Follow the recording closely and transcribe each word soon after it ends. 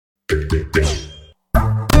Like,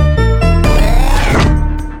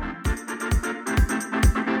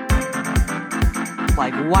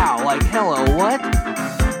 wow, like, hello, what?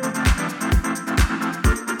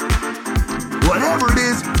 Whatever it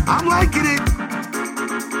is, I'm liking it.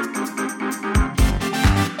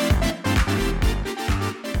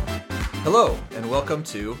 Hello, and welcome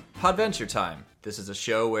to Podventure Time. This is a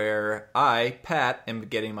show where I, Pat, am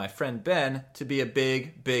getting my friend Ben to be a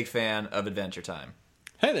big, big fan of Adventure Time.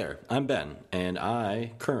 Hey there, I'm Ben, and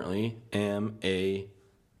I currently am a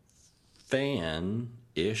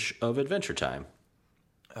fan-ish of Adventure Time.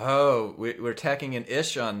 Oh, we're tacking an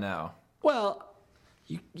ish on now. Well,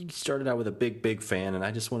 you started out with a big, big fan, and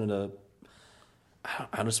I just want to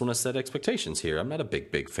set expectations here. I'm not a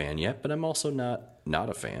big, big fan yet, but I'm also not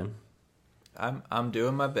a fan. I'm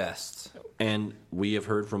doing my best. And we have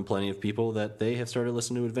heard from plenty of people that they have started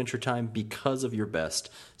listening to Adventure Time because of your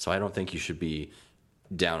best, so I don't think you should be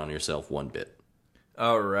down on yourself one bit.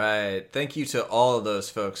 All right. Thank you to all of those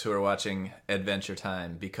folks who are watching Adventure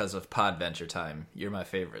Time because of Podventure Time. You're my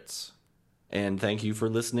favorites. And thank you for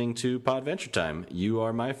listening to Podventure Time. You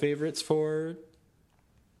are my favorites for,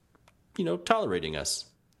 tolerating us.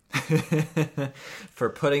 For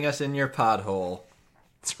putting us in your podhole.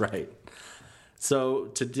 That's right. So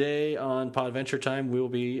today on Podventure Time, we will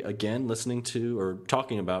be again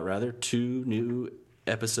talking about two new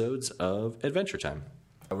episodes of Adventure Time.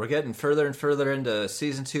 We're getting further and further into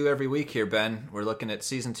Season 2 every week here, Ben. We're looking at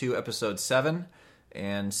Season 2, Episode 7,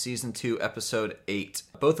 and Season 2, Episode 8,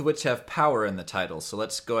 both of which have power in the title. So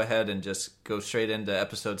let's go ahead and just go straight into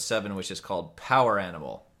Episode 7, which is called Power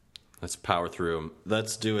Animal. Let's power through them.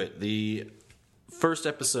 Let's do it. The first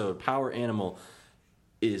episode, Power Animal,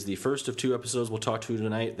 is the first of two episodes we'll talk to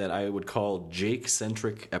tonight that I would call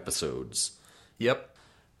Jake-centric episodes. Yep.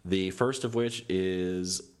 The first of which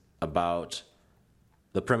is about...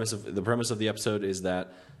 The premise of the episode is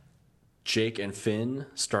that Jake and Finn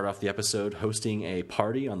start off the episode hosting a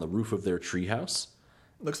party on the roof of their treehouse.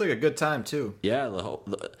 Looks like a good time, too. Yeah,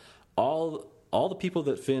 all the people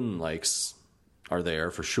that Finn likes are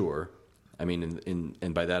there for sure. I mean,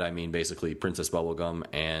 and by that I mean basically Princess Bubblegum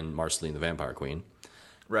and Marceline the Vampire Queen.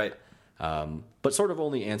 Right. But sort of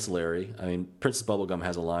only ancillary. I mean, Princess Bubblegum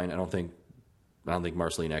has a line. I don't think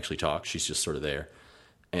Marceline actually talks. She's just sort of there.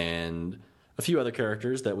 And a few other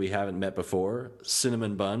characters that we haven't met before.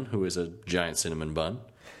 Cinnamon Bun, who is a giant cinnamon bun.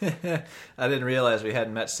 I didn't realize we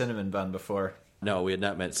hadn't met Cinnamon Bun before. No, we had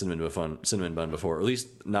not met Cinnamon Bun before. Or at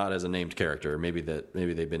least not as a named character. Maybe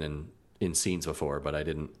they've been in scenes before, but I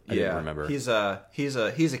didn't remember. He's a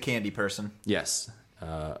candy person. Yes,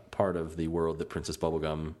 part of the world that Princess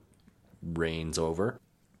Bubblegum reigns over.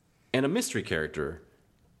 And a mystery character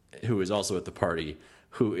who is also at the party,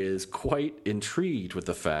 who is quite intrigued with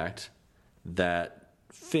the fact that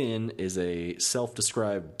Finn is a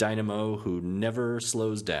self-described dynamo who never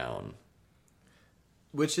slows down.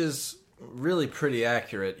 Which is really pretty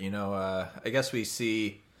accurate. I guess we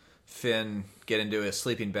see Finn get into a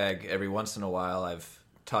sleeping bag every once in a while. I've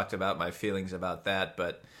talked about my feelings about that,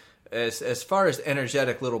 but as far as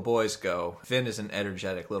energetic little boys go, Finn is an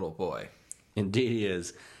energetic little boy. Indeed he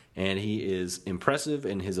is. And he is impressive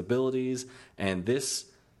in his abilities, and this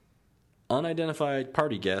unidentified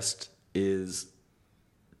party guest is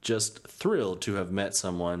just thrilled to have met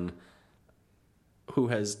someone who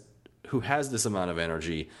has this amount of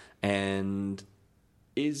energy and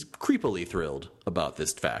is creepily thrilled about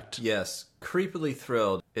this fact. Yes, creepily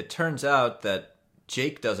thrilled. It turns out that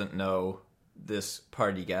Jake doesn't know this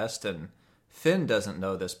party guest, and Finn doesn't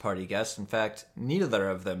know this party guest. In fact, neither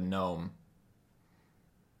of them know him.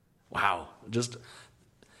 Wow.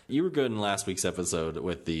 You were good in last week's episode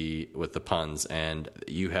with the puns, and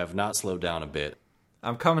you have not slowed down a bit.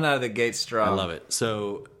 I'm coming out of the gate strong. I love it.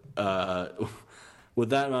 So, with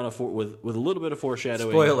that amount of with a little bit of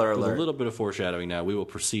foreshadowing, spoiler alert. With a little bit of foreshadowing, now we will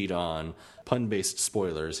proceed on pun-based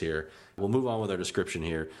spoilers here. We'll move on with our description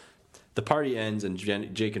here. The party ends, and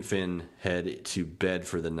Jake and Finn head to bed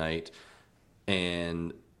for the night,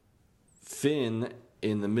 and Finn,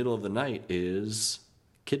 in the middle of the night, is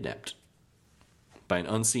kidnapped by an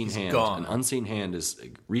unseen hand. Gone. An unseen hand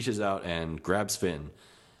reaches out and grabs Finn.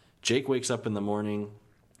 Jake wakes up in the morning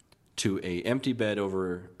to a empty bed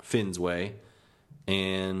over Finn's way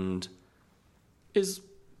and is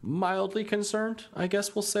mildly concerned, I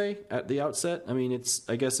guess we'll say, at the outset. I mean,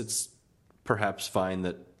 I guess it's perhaps fine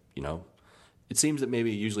that, it seems that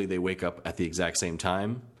maybe usually they wake up at the exact same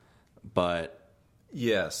time, but...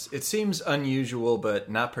 Yes, it seems unusual, but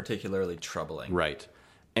not particularly troubling. Right.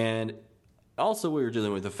 And also we were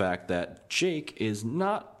dealing with the fact that Jake is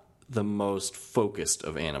not the most focused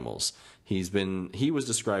of animals. He was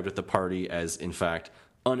described at the party as, in fact,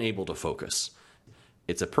 unable to focus.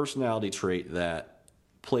 It's a personality trait that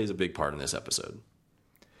plays a big part in this episode.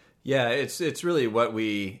 Yeah, it's really what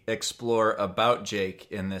we explore about Jake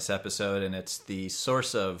in this episode, and it's the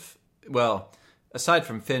source of, well, aside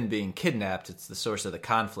from Finn being kidnapped, it's the source of the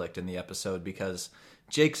conflict in the episode, because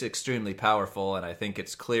Jake's extremely powerful, and I think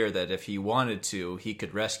it's clear that if he wanted to, he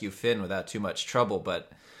could rescue Finn without too much trouble,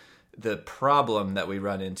 but the problem that we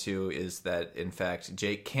run into is that, in fact,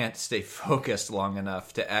 Jake can't stay focused long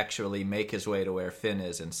enough to actually make his way to where Finn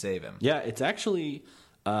is and save him. Yeah, it's actually...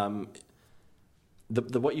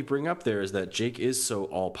 what you bring up there is that Jake is so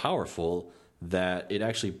all-powerful that it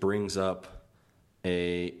actually brings up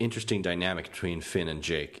a interesting dynamic between Finn and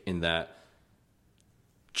Jake, in that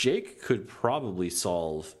Jake could probably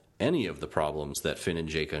solve any of the problems that Finn and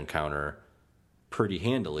Jake encounter pretty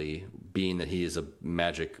handily, being that he is a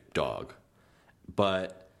magic dog.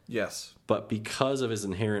 But Yes. But because of his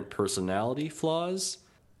inherent personality flaws,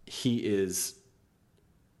 he is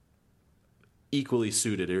equally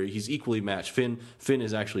suited, or he's equally matched. Finn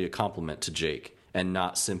is actually a complement to Jake, and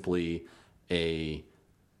not simply a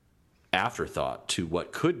afterthought to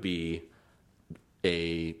what could be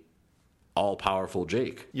a all-powerful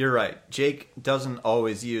Jake. You're right. Jake doesn't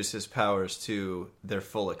always use his powers to their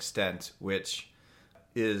full extent, which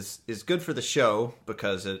is good for the show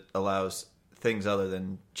because it allows things other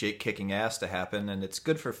than Jake kicking ass to happen, and it's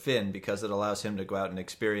good for Finn because it allows him to go out and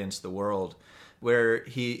experience the world where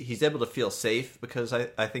he's able to feel safe, because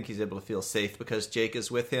I think he's able to feel safe because Jake is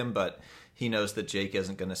with him, but he knows that Jake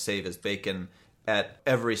isn't going to save his bacon at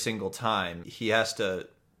every single time. He has to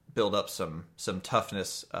build up some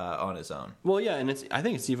toughness on his own. Well, yeah, and I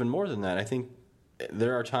think it's even more than that. I think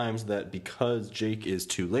there are times that because Jake is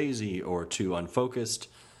too lazy or too unfocused,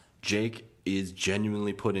 Jake is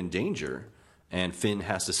genuinely put in danger, and Finn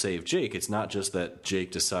has to save Jake. It's not just that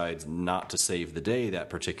Jake decides not to save the day that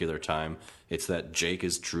particular time. It's that Jake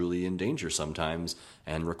is truly in danger sometimes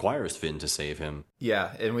and requires Finn to save him.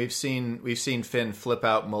 Yeah, and we've seen Finn flip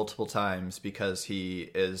out multiple times because he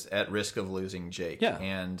is at risk of losing Jake. Yeah.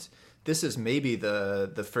 And this is maybe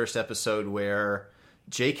the first episode where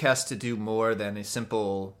Jake has to do more than a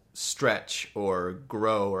simple stretch or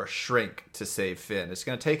grow or shrink to save Finn. It's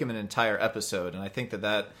going to take him an entire episode, and I think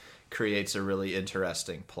that creates a really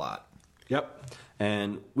interesting plot. Yep.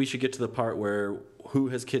 And we should get to the part where who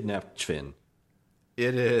has kidnapped Finn?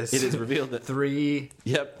 It is revealed that three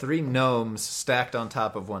gnomes stacked on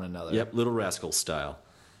top of one another. Yep, Little Rascals style.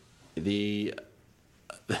 The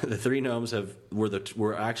three gnomes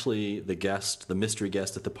were actually the mystery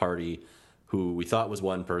guest at the party, who we thought was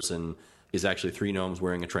one person, is actually three gnomes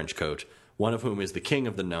wearing a trench coat. One of whom is the king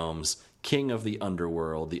of the gnomes, king of the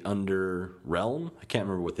underworld, the underrealm. I can't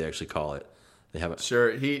remember what they actually call it. They have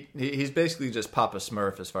Sure, he's basically just Papa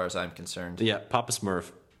Smurf as far as I'm concerned. Yeah, Papa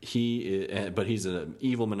Smurf. But he's an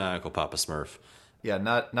evil, maniacal Papa Smurf. Yeah,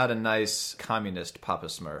 not a nice communist Papa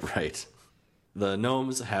Smurf. Right. The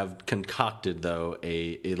gnomes have concocted, though,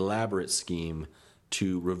 a elaborate scheme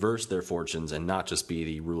to reverse their fortunes and not just be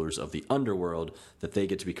the rulers of the underworld, that they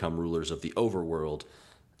get to become rulers of the overworld.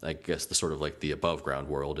 I guess the sort of like the above ground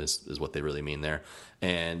world is what they really mean there.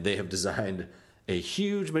 And they have designed a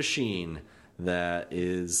huge machine that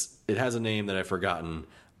it has a name that I've forgotten,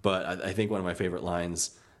 but I think one of my favorite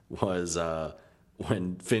lines was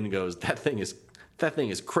when Finn goes, that thing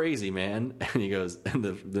is crazy, man. And he goes, and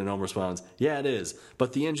the gnome responds, yeah, it is,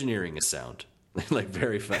 but the engineering is sound. Like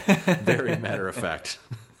very matter of fact.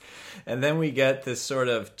 And then we get this sort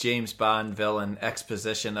of James Bond villain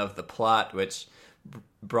exposition of the plot, which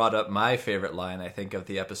brought up my favorite line, I think, of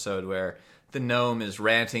the episode, where the gnome is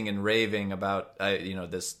ranting and raving about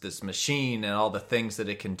this machine and all the things that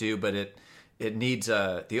it can do, but it needs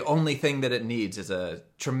the only thing that it needs is a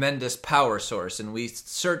tremendous power source, and we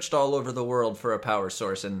searched all over the world for a power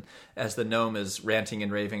source. And as the gnome is ranting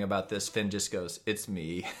and raving about this, Finn just goes, "It's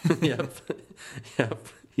me." Yep.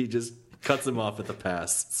 He just cuts him off at the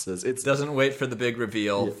pass. Says it doesn't wait for the big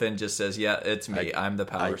reveal. Yeah. Finn just says, "Yeah, it's me. I'm the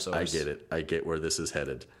power source." I get it. I get where this is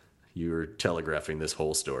headed. You're telegraphing this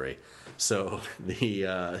whole story. So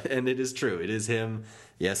and it is true. It is him.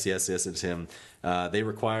 Yes, it's him. They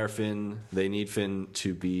require Finn. They need Finn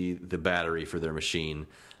to be the battery for their machine,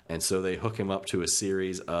 and so they hook him up to a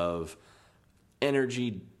series of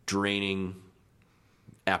energy-draining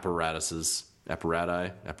apparatuses.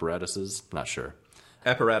 Not sure.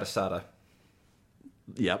 Apparatusata.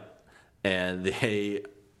 Yep, and they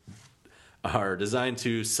are designed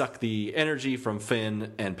to suck the energy from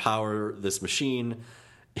Finn and power this machine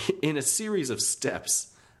in a series of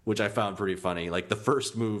steps, which I found pretty funny. Like, the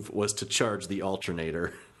first move was to charge the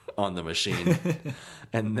alternator, on the machine.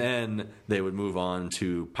 And then they would move on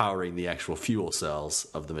to powering the actual fuel cells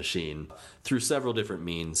of the machine through several different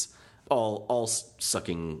means, all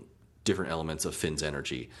sucking different elements of Finn's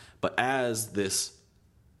energy. But as this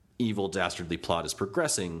evil, dastardly plot is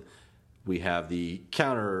progressing, we have the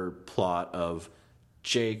counter plot of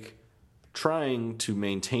Jake trying to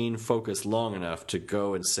maintain focus long enough to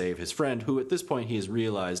go and save his friend, who at this point he has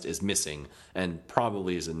realized is missing and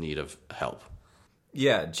probably is in need of help.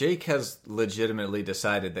 Yeah, Jake has legitimately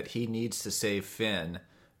decided that he needs to save Finn,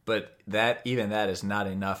 but even that is not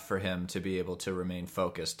enough for him to be able to remain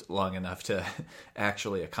focused long enough to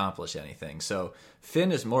actually accomplish anything. So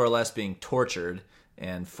Finn is more or less being tortured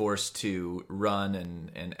and forced to run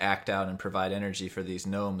and act out and provide energy for these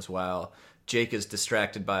gnomes, while Jake is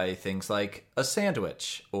distracted by things like a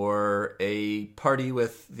sandwich or a party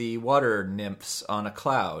with the water nymphs on a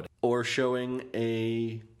cloud. Or showing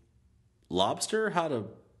a lobster how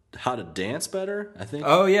to dance better, I think.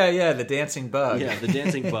 Oh, yeah, the dancing bug. Yeah, the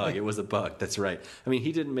dancing bug. It was a bug. That's right. I mean,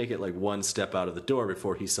 he didn't make it like one step out of the door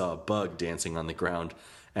before he saw a bug dancing on the ground,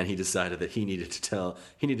 and he decided that he needed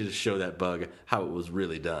to show that bug how it was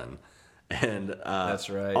really done. And that's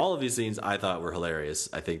right. All of these scenes I thought were hilarious.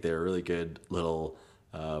 I think they were really good little,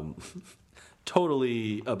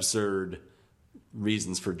 totally absurd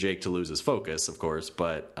reasons for Jake to lose his focus, of course.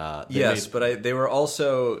 But they were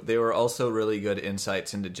also really good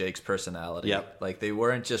insights into Jake's personality. Yep. Like they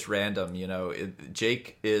weren't just random.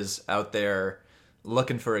 Jake is out there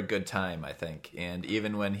looking for a good time, I think. And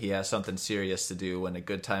even when he has something serious to do, when a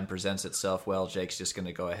good time presents itself, well, Jake's just going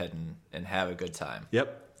to go ahead and have a good time.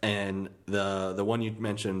 Yep. And the one you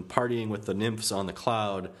mentioned, partying with the nymphs on the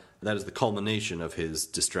cloud, that is the culmination of his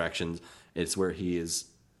distractions. It's where he is...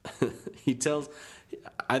 he tells...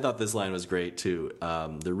 I thought this line was great, too.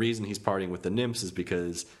 The reason he's partying with the nymphs is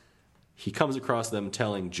because he comes across them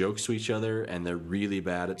telling jokes to each other, and they're really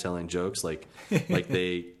bad at telling jokes. Like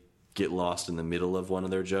they get lost in the middle of one of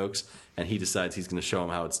their jokes, and he decides he's going to show them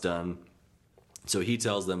how it's done. So he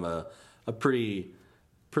tells them a pretty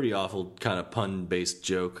awful kind of pun-based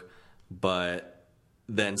joke, but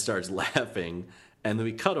then starts laughing. And then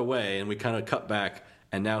we cut away, and we kind of cut back,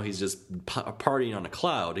 and now he's just partying on a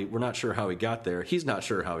cloud. We're not sure how he got there. He's not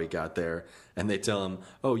sure how he got there. And they tell him,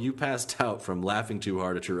 "Oh, you passed out from laughing too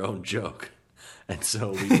hard at your own joke, and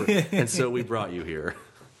so we brought you here."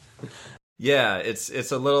 Yeah, it's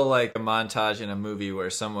a little like a montage in a movie where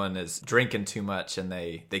someone is drinking too much and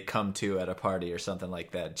they come to at a party or something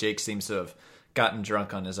like that. Jake seems to have gotten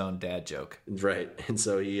drunk on his own dad joke. Right. And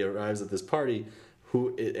so he arrives at this party,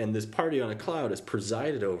 and this party on a cloud is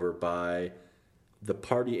presided over by the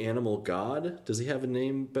party animal god. Does he have a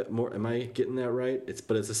name? But more, am I getting that right? It's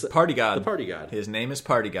a Party God. The party god. His name is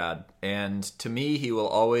Party God, and to me, he will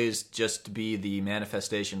always just be the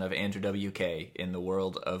manifestation of Andrew WK in the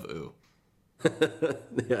world of Ooh.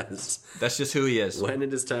 Yes. That's just who he is. When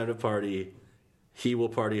it is time to party, he will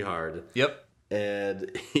party hard. Yep.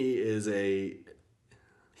 And he is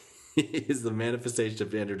the manifestation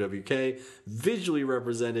of Andrew WK, visually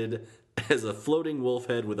represented as a floating wolf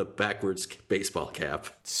head with a backwards baseball cap.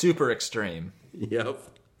 Super extreme. Yep.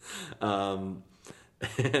 And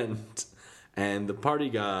the party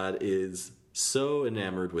god is so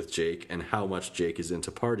enamored with Jake and how much Jake is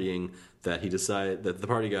into partying that the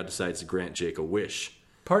party god decides to grant Jake a wish.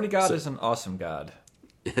 Party God is an awesome god.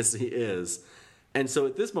 Yes, he is. And so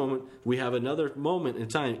at this moment, we have another moment in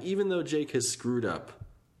time, even though Jake has screwed up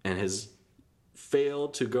and has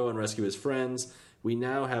failed to go and rescue his friends, we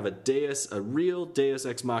now have a real Deus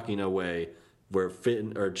Ex Machina way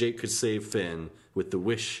where Jake could save Finn with the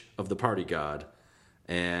wish of the party god.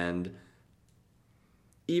 And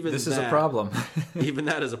this is a problem. Even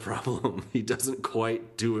that is a problem. He doesn't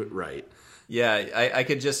quite do it right. Yeah, I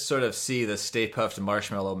could just sort of see the Stay Puft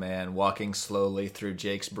Marshmallow Man walking slowly through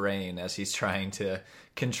Jake's brain as he's trying to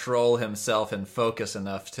control himself and focus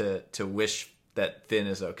enough to wish that Finn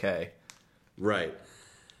is okay. Right.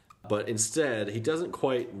 But instead, he doesn't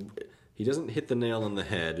hit the nail on the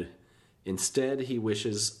head. Instead, he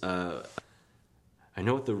wishes, I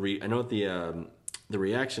know what the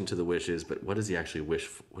reaction to the wish is, but what does he actually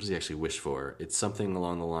wish for? It's something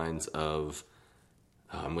along the lines of,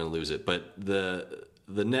 I'm going to lose it, but the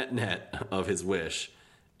net of his wish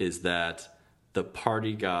is that the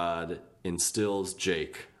party god instills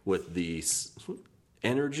Jake with the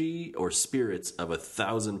energy or spirits of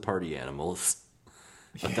 1,000 party animals.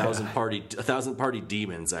 A thousand party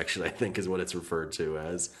demons, actually, I think is what it's referred to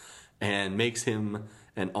as, and makes him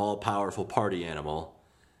an all-powerful party animal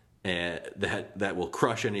that will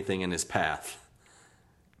crush anything in his path.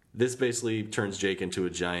 This basically turns Jake into a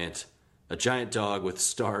giant a giant dog with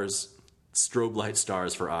stars, strobe light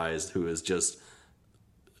stars for eyes, who is just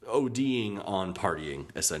ODing on partying,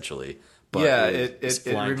 essentially. But yeah, is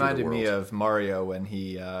it flying through the reminded me world. of Mario when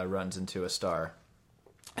he runs into a star.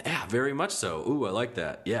 Yeah, very much so. Ooh, I like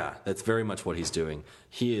that. Yeah, that's very much what he's doing.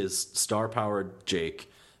 He is star-powered Jake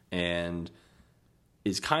and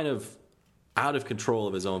is kind of out of control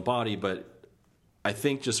of his own body, but I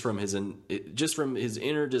think just from his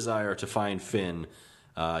inner desire to find Finn,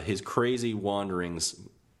 his crazy wanderings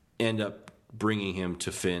end up bringing him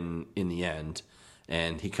to Finn in the end,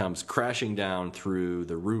 and he comes crashing down through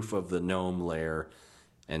the roof of the gnome lair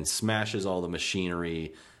and smashes all the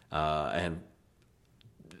machinery and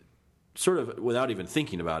sort of without even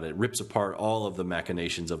thinking about it, rips apart all of the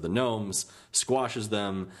machinations of the gnomes, squashes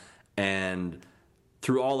them, and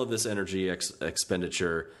through all of this energy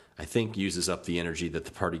expenditure, I think uses up the energy that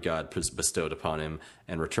the party god bestowed upon him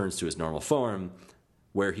and returns to his normal form,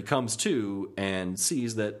 where he comes to and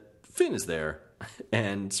sees that Finn is there,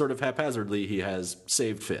 and sort of haphazardly he has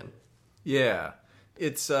saved Finn. Yeah.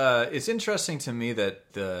 It's interesting to me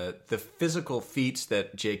that the physical feats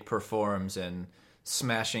that Jake performs in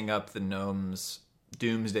smashing up the gnome's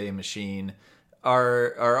doomsday machine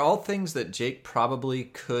are all things that Jake probably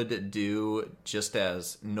could do just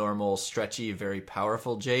as normal, stretchy, very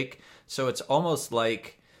powerful Jake. So it's almost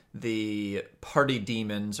like the party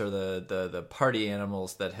demons or the party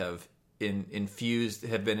animals that have been infused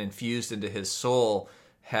into his soul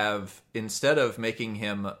have, instead of making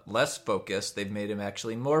him less focused, they've made him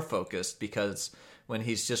actually more focused, because when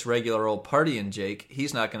he's just regular old partying Jake,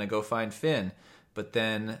 he's not going to go find Finn. But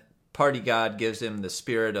then Party God gives him the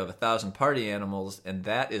spirit of 1,000 party animals, and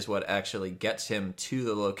that is what actually gets him to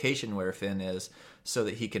the location where Finn is, so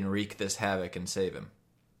that he can wreak this havoc and save him.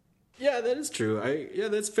 Yeah, that is true. Yeah,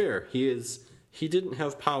 that's fair. He didn't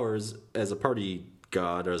have powers as a party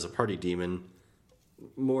god or as a party demon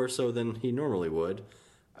more so than he normally would.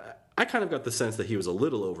 I kind of got the sense that he was a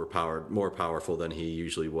little overpowered, more powerful than he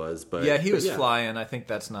usually was. But yeah, he was flying. I think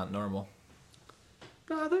that's not normal.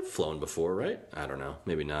 They've flown before, right? I don't know.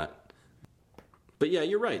 Maybe not. But yeah,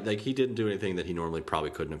 you're right. Like, he didn't do anything that he normally probably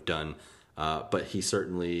couldn't have done. But he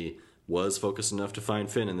certainly was focused enough to find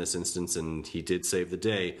Finn in this instance, and he did save the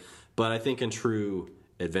day. But I think in true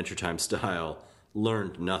Adventure Time style,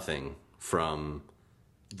 learned nothing from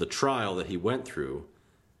the trial that he went through.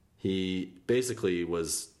 He basically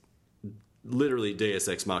was literally Deus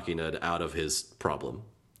Ex Machina'd out of his problem.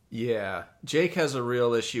 Yeah. Jake has a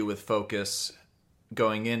real issue with focus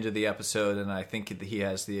going into the episode, and I think that he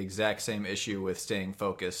has the exact same issue with staying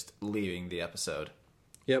focused leaving the episode.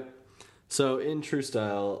 Yep. So in true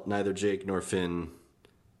style, neither Jake nor Finn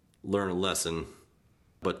learn a lesson,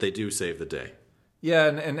 but they do save the day. Yeah,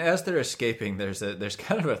 and as they're escaping, there's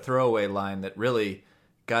kind of a throwaway line that really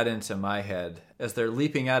got into my head. As they're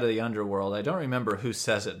leaping out of the underworld, I don't remember who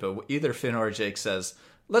says it, but either Finn or Jake says,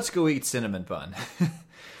 "Let's go eat cinnamon bun."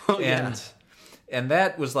 And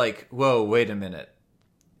that was like, whoa, wait a minute.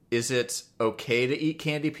 Is it okay to eat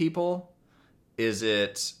candy people? Is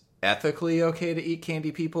it ethically okay to eat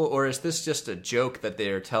candy people? Or is this just a joke that they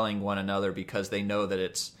are telling one another because they know that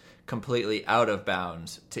it's completely out of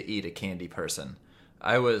bounds to eat a candy person?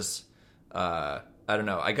 I don't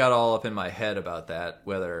know. I got all up in my head about that,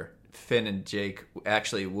 whether Finn and Jake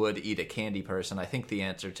actually would eat a candy person. I think the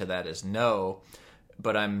answer to that is no,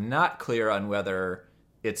 but I'm not clear on whether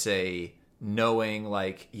it's a knowing,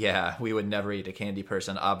 like, yeah, we would never eat a candy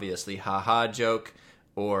person, obviously, haha joke,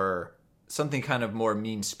 or something kind of more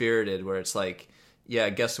mean-spirited where it's like, yeah,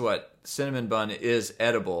 guess what? Cinnamon bun is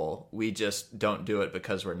edible. We just don't do it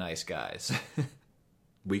because we're nice guys.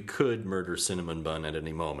 We could murder Cinnamon Bun at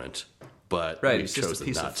any moment, but right, we've it's just chosen a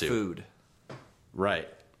piece not of to. food. Right.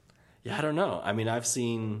 Yeah, I don't know. I mean, I've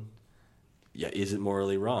seen. Yeah, is it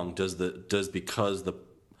morally wrong? Does the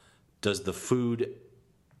food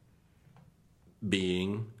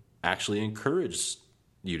being actually encourage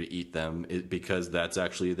you to eat them because that's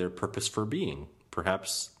actually their purpose for being?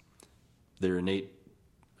 Perhaps their innate,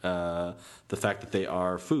 the fact that they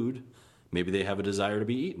are food, maybe they have a desire to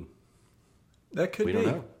be eaten. That could We be.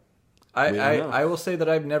 don't know. I will say that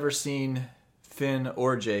I've never seen Finn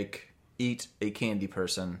or Jake eat a candy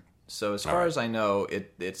person. So as far as I know,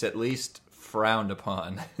 it's at least frowned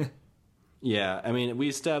upon. Yeah, I mean, we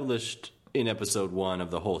established in episode 1 of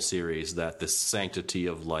the whole series that the sanctity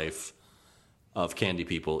of life of candy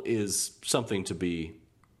people is something to be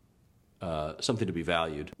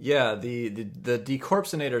valued. Yeah, the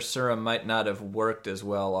decorpsinator serum might not have worked as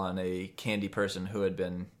well on a candy person who had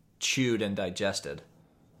been chewed and digested.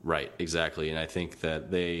 Right, exactly. And I think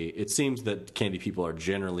that it seems that candy people are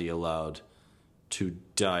generally allowed to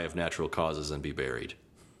die of natural causes and be buried,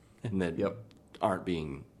 and that Yep. aren't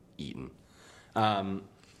being eaten.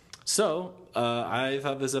 So I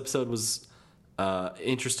thought this episode was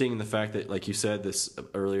interesting in the fact that, like you said this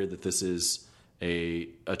earlier, that this is a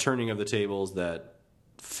turning of the tables, that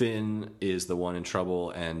Finn is the one in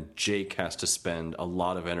trouble and Jake has to spend a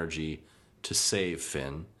lot of energy to save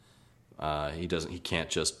Finn. He can't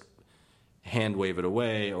just hand wave it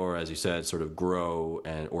away, or as you said, sort of grow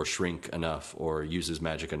or shrink enough or use his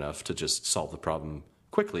magic enough to just solve the problem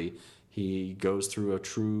quickly. He goes through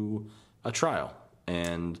a trial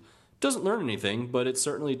and doesn't learn anything, but it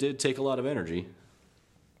certainly did take a lot of energy.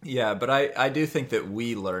 Yeah, but I do think that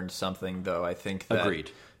we learned something, though. I think that Agreed.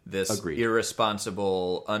 this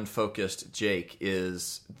irresponsible, unfocused Jake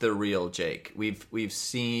is the real Jake. We've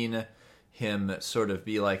seen him sort of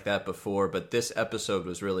be like that before, but this episode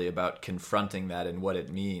was really about confronting that and what it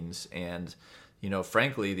means. And,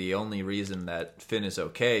 frankly, the only reason that Finn is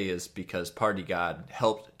okay is because Party God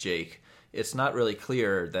helped Jake. It's not really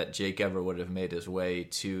clear that Jake ever would have made his way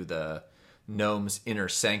to the gnome's inner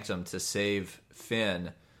sanctum to save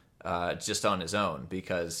Finn just on his own,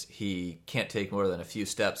 because he can't take more than a few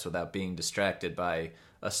steps without being distracted by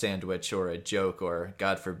a sandwich or a joke or,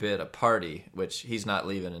 God forbid, a party, which he's not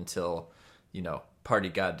leaving until, Party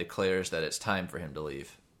God declares that it's time for him to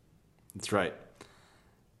leave. That's right.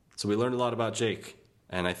 So we learned a lot about Jake,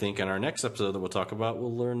 and I think in our next episode that we'll talk about,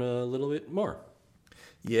 we'll learn a little bit more.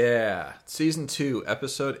 Yeah. Season 2,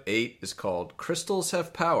 Episode 8 is called Crystals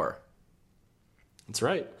Have Power. That's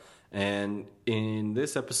right. And in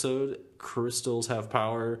this episode, Crystals Have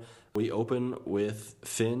Power, we open with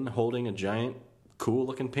Finn holding a giant,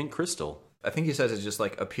 cool-looking pink crystal. I think he says it just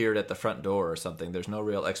appeared at the front door or something. There's no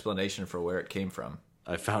real explanation for where it came from.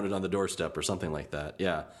 I found it on the doorstep or something like that.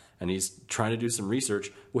 Yeah. And he's trying to do some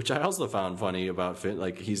research, which I also found funny about Finn.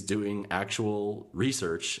 He's doing actual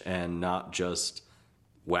research and not just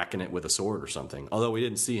whacking it with a sword or something. Although we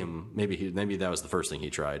didn't see him. Maybe that was the first thing he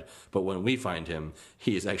tried. But when we find him,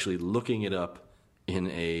 he is actually looking it up in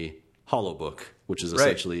a holobook, which is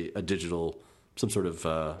essentially a digital, some sort of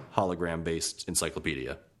hologram-based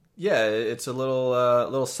encyclopedia. Yeah, it's a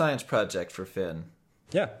little science project for Finn.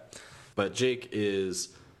 Yeah. But Jake is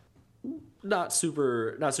not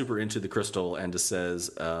super into the crystal and just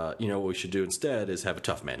says, what we should do instead is have a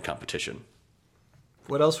tough man competition.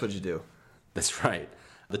 What else would you do? That's right.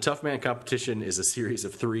 The tough man competition is a series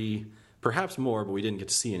of 3, perhaps more, but we didn't get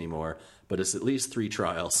to see any more, but it's at least 3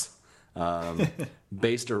 trials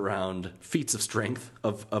based around feats of strength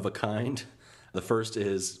of a kind. The first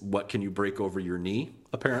is, what can you break over your knee,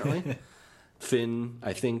 apparently. Finn,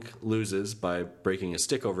 I think, loses by breaking a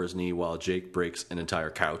stick over his knee, while Jake breaks an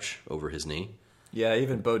entire couch over his knee. Yeah,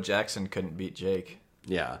 even Bo Jackson couldn't beat Jake.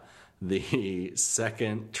 Yeah. The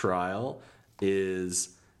second trial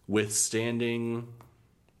is withstanding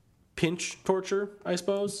pinch torture, I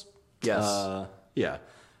suppose. Yes. Yeah.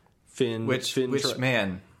 Finn.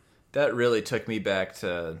 Man, that really took me back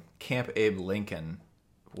to Camp Abe Lincoln,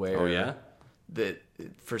 where Oh yeah.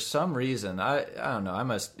 For some reason, I don't know.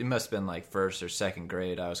 It must have been first or second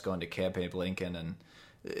grade. I was going to Camp Abe Lincoln, and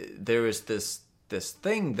there was this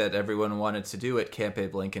thing that everyone wanted to do at Camp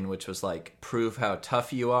Abe Lincoln, which was prove how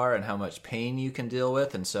tough you are and how much pain you can deal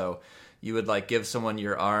with. And so you would give someone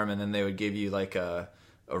your arm, and then they would give you a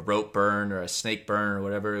rope burn or a snake burn or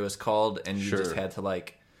whatever it was called, and you just had to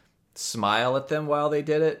smile at them while they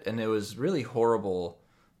did it, and it was really horrible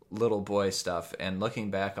little boy stuff. And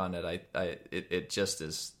looking back on it, it just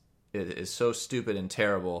is so stupid and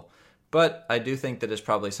terrible. But I do think that it's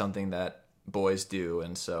probably something that boys do,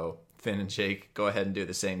 and so Finn and Jake go ahead and do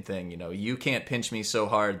the same thing. You can't pinch me so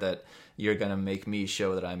hard that you're gonna make me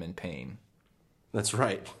show that I'm in pain. That's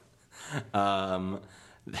right.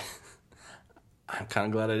 I'm kind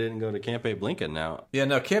of glad I didn't go to Camp Abe Lincoln now. Yeah,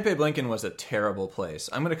 no, Camp Abe Lincoln was a terrible place.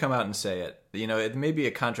 I'm going to come out and say it. It may be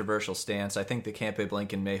a controversial stance. I think the Camp Abe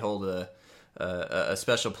Lincoln may hold a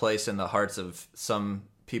special place in the hearts of some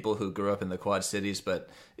people who grew up in the Quad Cities, but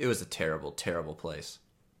it was a terrible, terrible place.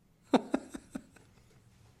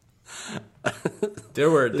 There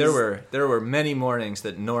were many mornings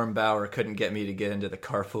that Norm Bauer couldn't get me to get into the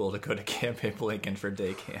carpool to go to Camp Abe Lincoln for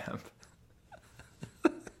day camp.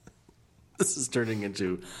 This is turning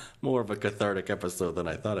into more of a cathartic episode than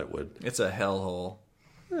I thought it would. It's a hellhole.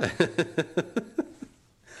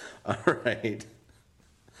 All right.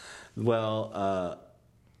 Well,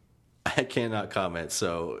 I cannot comment,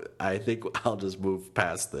 so I think I'll just move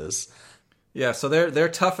past this. Yeah, so they're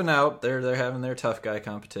toughing out. They're having their tough guy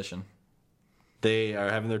competition. They are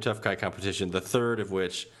having their tough guy competition, the third of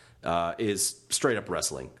which is straight up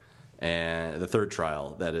wrestling. And the third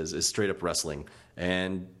trial, that is straight up wrestling.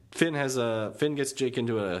 And Finn gets Jake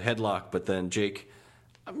into a headlock, but then Jake,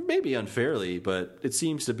 maybe unfairly, but it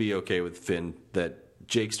seems to be okay with Finn that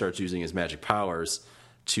Jake starts using his magic powers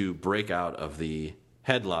to break out of the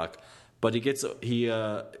headlock, but he gets a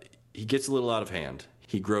little out of hand.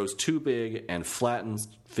 He grows too big and flattens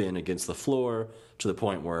Finn against the floor to the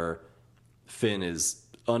point where Finn is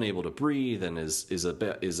unable to breathe and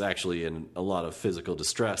is actually in a lot of physical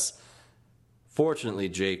distress. Fortunately,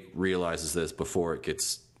 Jake realizes this before it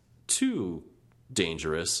gets too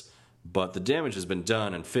dangerous, but the damage has been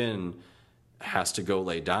done, and Finn has to go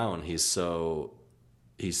lay down. He's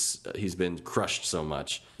been crushed so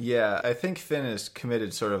much. Yeah, I think Finn has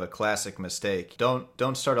committed sort of a classic mistake.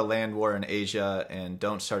 Don't start a land war in Asia, and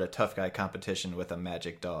don't start a tough guy competition with a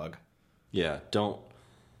magic dog. Yeah, don't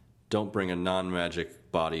bring a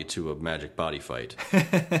non-magic body to a magic body fight.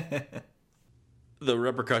 The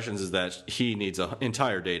repercussions is that he needs an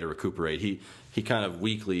entire day to recuperate. He kind of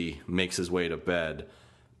weakly makes his way to bed,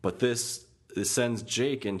 but this sends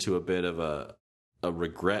Jake into a bit of a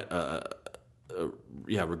regret,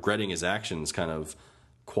 regretting his actions kind of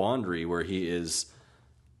quandary, where he is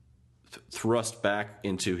thrust back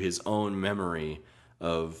into his own memory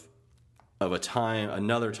of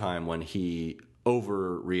another time when he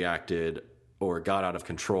overreacted or got out of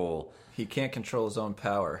control. He can't control his own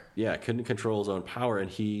power. Yeah, couldn't control his own power,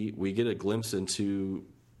 and we get a glimpse into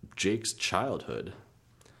Jake's childhood.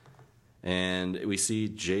 And we see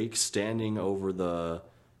Jake standing over the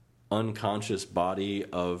unconscious body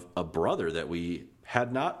of a brother that we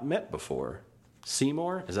had not met before.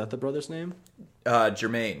 Seymour? Is that the brother's name?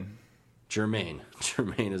 Jermaine.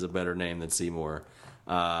 Jermaine is a better name than Seymour.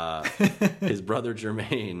 His brother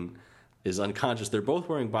Jermaine is unconscious. They're both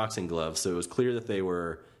wearing boxing gloves, so it was clear that they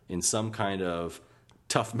were in some kind of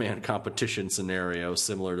tough man competition scenario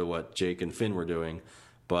similar to what Jake and Finn were doing,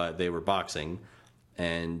 but they were boxing.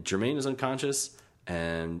 And Jermaine is unconscious,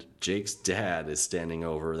 and Jake's dad is standing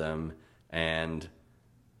over them, and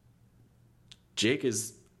Jake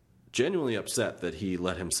is genuinely upset that he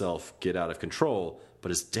let himself get out of control, but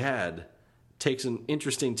his dad takes an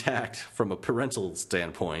interesting tact from a parental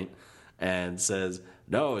standpoint and says,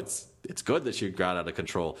 no, it's good that you got out of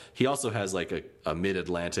control. He also has like a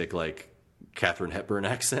mid-Atlantic, like Katharine Hepburn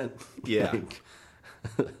accent. Yeah. Like,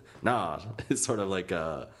 nah, it's sort of like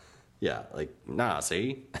nah,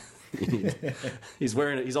 see?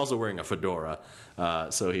 He's also wearing a fedora.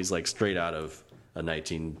 So he's like straight out of a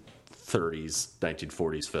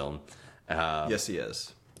 1940s film. Yes, he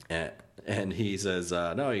is. And he says,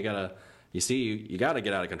 no, you gotta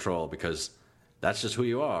get out of control, because that's just who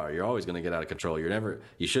you are. You're always going to get out of control. You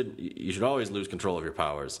should always lose control of your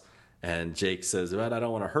powers. And Jake says, but I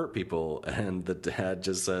don't want to hurt people. And the dad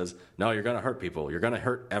just says, no, you're going to hurt people. You're going to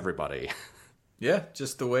hurt everybody. Yeah,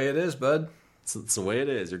 just the way it is, bud. It's the way it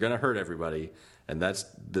is. You're going to hurt everybody. And that's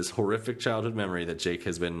this horrific childhood memory that Jake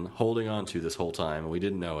has been holding on to this whole time, and we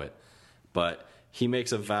didn't know it. But he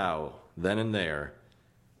makes a vow then and there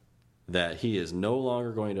that he is no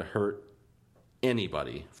longer going to hurt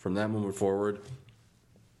anybody from that moment forward.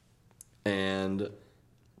 And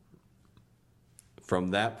from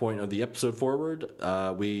that point of the episode forward,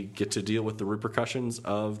 we get to deal with the repercussions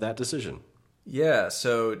of that decision. Yeah,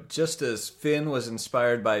 so just as Finn was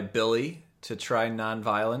inspired by Billy to try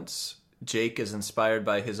nonviolence, Jake is inspired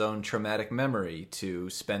by his own traumatic memory to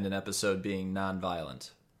spend an episode being nonviolent.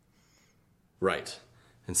 Right.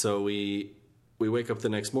 And so we wake up the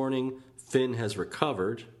next morning, Finn has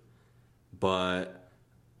recovered, but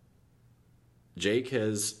Jake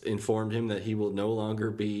has informed him that he will no longer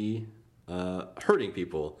be hurting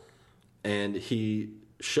people. And he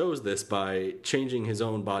shows this by changing his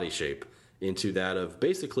own body shape into that of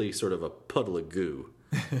basically sort of a puddle of goo.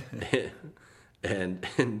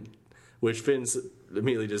 and which Finn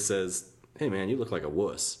immediately just says, hey man, you look like a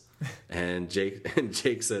wuss. And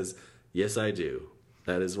Jake says, yes, I do.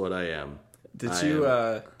 That is what I am. Did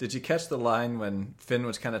you catch the line when Finn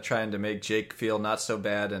was kind of trying to make Jake feel not so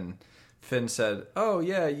bad, and Finn said, oh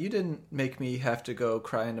yeah, you didn't make me have to go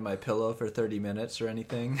cry into my pillow for 30 minutes or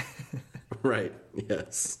anything? Right,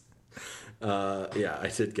 yes. Yeah, I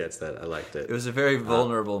did catch that. I liked it. It was a very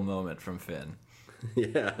vulnerable moment from Finn.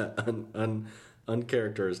 Yeah,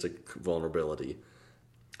 uncharacteristic vulnerability.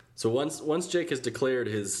 So once Jake has declared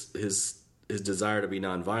his desire to be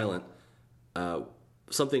nonviolent,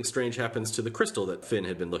 something strange happens to the crystal that Finn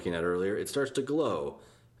had been looking at earlier. It starts to glow,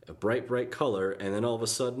 a bright color, and then all of a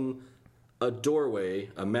sudden,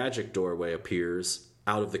 a magic doorway appears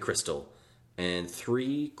out of the crystal, and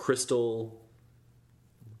 3 crystal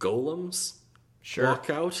golems walk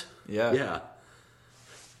out. Yeah.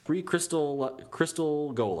 3 crystal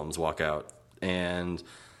golems walk out. and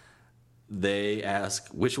they ask,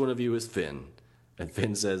 which one of you is Finn? And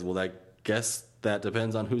Finn says, well, I guess that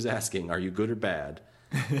depends on who's asking. Are you good or bad?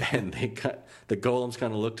 And the golems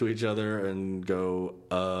kind of look to each other and go,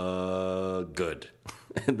 good.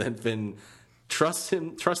 And then Finn,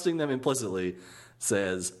 trusting them implicitly,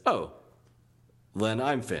 says, oh, then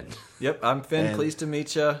I'm Finn. Yep, I'm Finn. Pleased to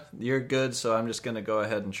meet you. You're good, so I'm just going to go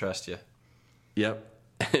ahead and trust you. Yep.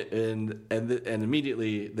 And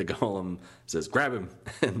immediately the golem says, grab him.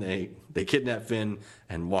 And they kidnap Finn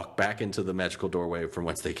and walk back into the magical doorway from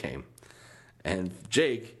whence they came. And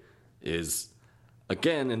Jake is,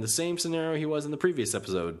 again, in the same scenario he was in the previous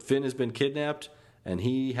episode. Finn has been kidnapped, and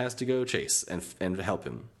he has to go chase and help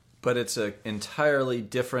him. But it's an entirely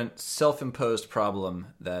different, self-imposed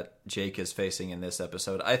problem that Jake is facing in this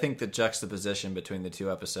episode. I think the juxtaposition between the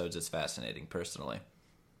two episodes is fascinating, personally.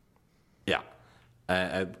 Yeah,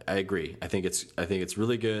 I agree. I think it's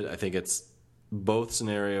really good. I think it's both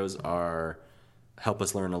scenarios help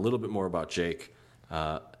us learn a little bit more about Jake.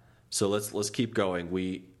 So let's keep going.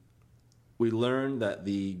 We learn that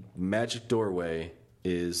the magic doorway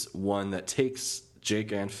is one that takes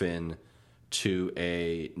Jake and Finn to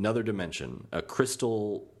another dimension, a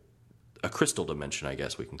crystal dimension, I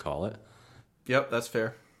guess we can call it. Yep, that's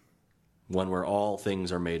fair. One where all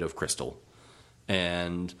things are made of crystal.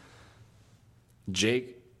 And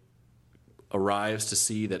Jake arrives to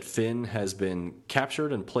see that Finn has been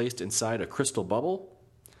captured and placed inside a crystal bubble,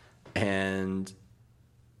 and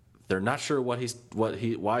they're not sure why he's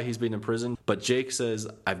being imprisoned. But Jake says,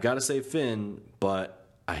 I've got to save Finn, but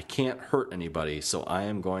I can't hurt anybody, so I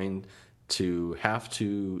am going to have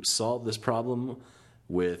to solve this problem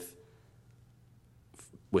with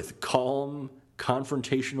calm,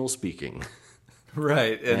 confrontational speaking.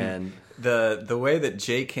 Right, and the way that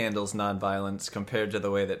Jake handles nonviolence compared to the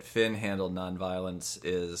way that Finn handled nonviolence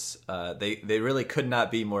is they really could not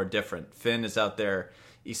be more different. Finn is out there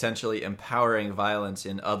essentially empowering violence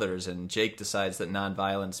in others, and Jake decides that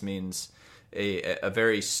nonviolence means a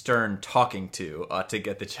very stern talking to ought to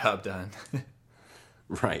get the job done.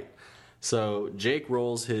 Right. So Jake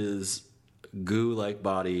rolls his goo-like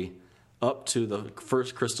body up to the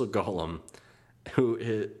first crystal golem,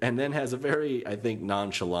 and then has a very, I think,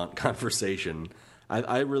 nonchalant conversation.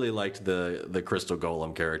 I really liked the crystal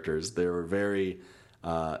golem characters. They were very,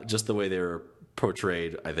 just the way they were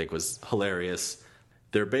portrayed, I think, was hilarious.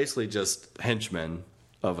 They're basically just henchmen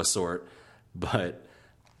of a sort, but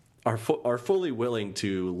are fully willing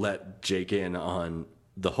to let Jake in on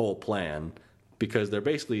the whole plan, because they're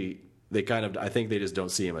basically, I think they just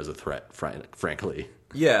don't see him as a threat, frankly.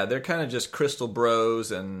 Yeah, they're kind of just crystal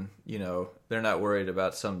bros, and, they're not worried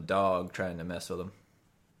about some dog trying to mess with them.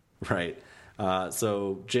 Right.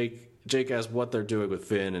 So Jake asks what they're doing with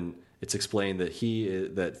Finn, and it's explained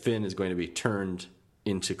that Finn is going to be turned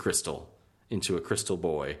into a crystal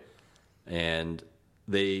boy. And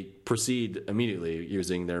they proceed immediately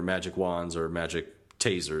using their magic wands or magic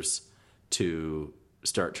tasers to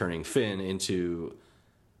start turning Finn into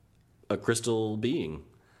a crystal being.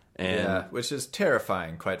 And which is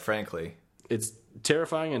terrifying, quite frankly. It's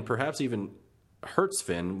terrifying and perhaps even hurts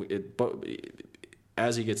Finn.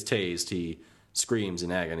 As he gets tased, he screams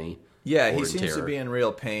in agony. Yeah, he seems to be in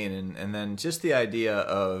real pain. And then just the idea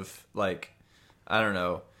of, like, I don't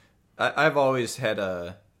know. I've always had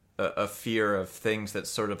a fear of things that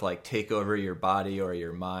sort of, like, take over your body or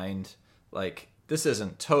your mind. Like, this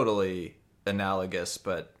isn't totally analogous,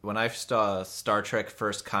 but when I saw Star Trek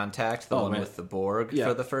First Contact, the one with the Borg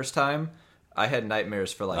for the first time, I had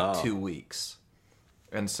nightmares for like 2 weeks.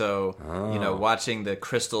 And so, watching the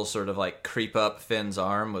crystal sort of like creep up Finn's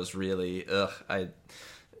arm was really I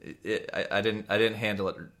didn't handle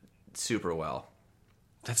it super well.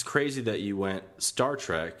 That's crazy that you went Star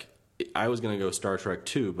Trek. I was going to go Star Trek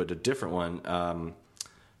 2, but a different one. I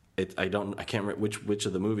can't remember which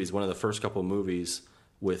of the movies. One of the first couple of movies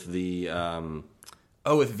with the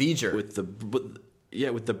with V'ger, with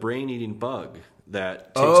the brain eating bug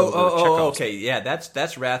that takes over Chekhov's. Okay, yeah,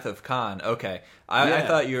 that's Wrath of Khan. Okay, I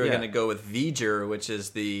thought you were going to go with V'ger, which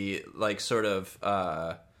is the like sort of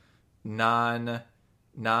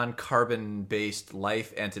non-carbon based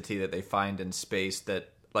life entity that they find in space that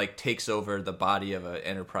like takes over the body of an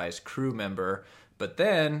Enterprise crew member. But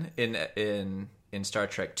then in Star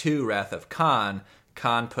Trek II, Wrath of Khan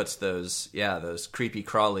puts those creepy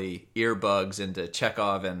crawly earbugs into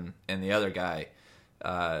Chekhov and the other guy.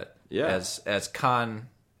 As Khan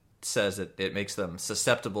says, it makes them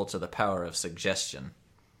susceptible to the power of suggestion.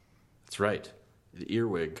 That's right. The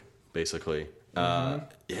earwig, basically. Mm-hmm.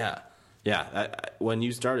 When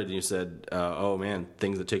you started and you said, oh man,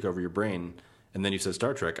 things that take over your brain, And then you said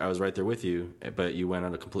Star Trek. I was right there with you, but you went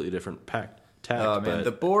on a completely different tack. Oh man, but...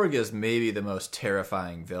 the Borg is maybe the most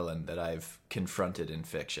terrifying villain that I've confronted in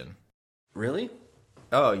fiction. Really?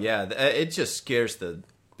 Oh yeah, it just scares the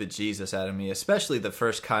bejesus out of me, especially the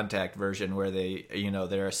First Contact version where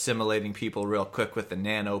they're assimilating people real quick with the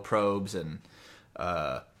nanoprobes and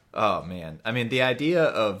oh man. I mean, the idea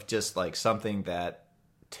of just like something that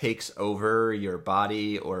takes over your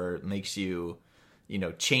body or makes you,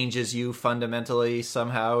 changes you fundamentally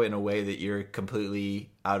somehow in a way that you're completely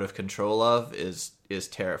out of control of is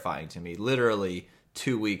terrifying to me. Literally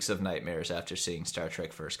 2 weeks of nightmares after seeing Star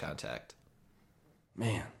Trek First Contact.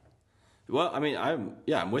 Man. Well, I mean,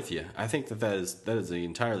 I'm with you. I think that is an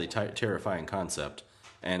entirely terrifying concept,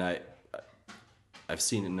 and I've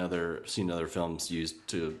seen other films used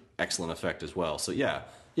to excellent effect as well. So yeah,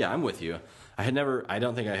 I'm with you. I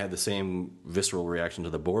don't think I had the same visceral reaction to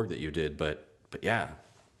the Borg that you did, but yeah,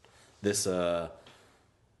 this is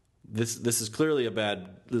clearly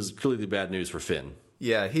bad news for Finn.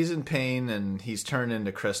 Yeah, he's in pain and he's turned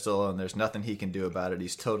into crystal, and there's nothing he can do about it.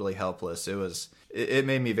 He's totally helpless. It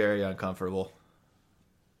made me very uncomfortable.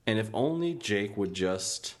 And if only Jake would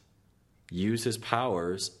just use his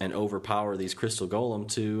powers and overpower these crystal golem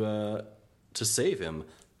to save him,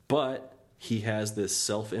 but he has this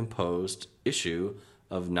self-imposed issue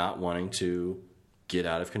of not wanting to get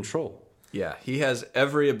out of control. Yeah, he has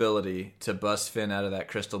every ability to bust Finn out of that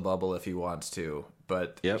crystal bubble if he wants to,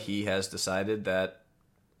 but he has decided that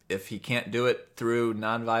if he can't do it through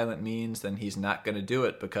nonviolent means, then he's not going to do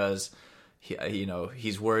it because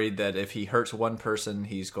he's worried that if he hurts one person,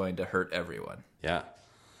 he's going to hurt everyone. Yeah.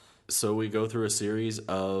 So we go through a series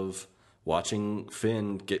of watching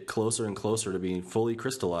Finn get closer and closer to being fully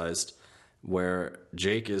crystallized, where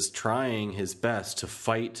Jake is trying his best to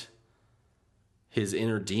fight his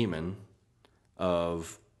inner demon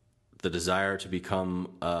of the desire to become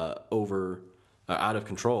out of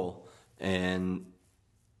control, and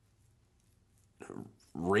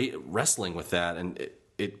wrestling with that, and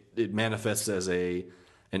it manifests as an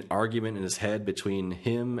argument in his head between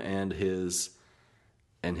him and his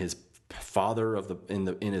father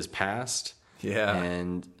in his past. Yeah,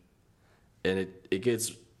 and it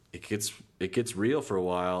gets real for a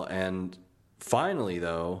while, and finally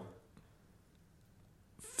though,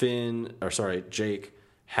 Jake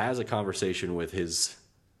has a conversation with his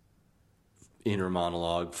inner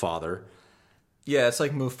monologue father. Yeah, it's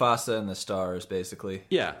like Mufasa and the stars, basically.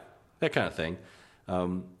 Yeah, that kind of thing.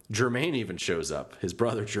 Jermaine even shows up. His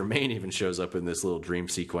brother Jermaine even shows up in this little dream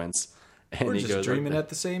sequence. And We're he just goes dreaming like at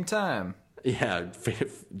the same time. Yeah,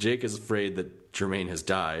 Jake is afraid that Jermaine has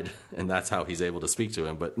died, and that's how he's able to speak to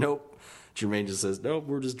him. But nope, Jermaine just says, nope,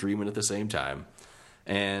 we're just dreaming at the same time.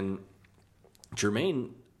 And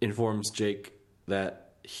Jermaine informs Jake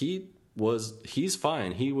that he's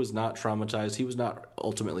fine. He was not traumatized. He was not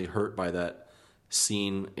ultimately hurt by that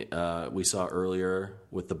scene we saw earlier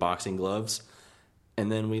with the boxing gloves.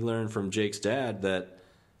 And then we learned from Jake's dad that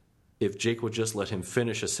if Jake would just let him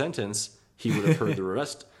finish a sentence, he would have heard the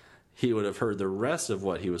rest. He would have heard the rest of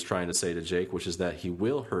what he was trying to say to Jake, which is that he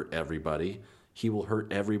will hurt everybody. He will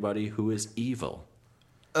hurt everybody who is evil.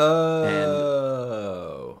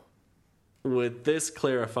 Oh. And with this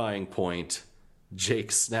clarifying point,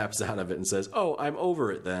 Jake snaps out of it and says, "Oh, I'm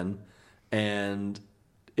over it then," and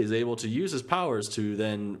is able to use his powers to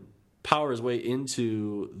then power his way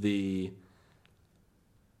into the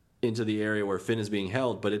area where Finn is being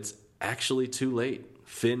held, but it's actually too late.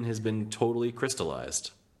 Finn has been totally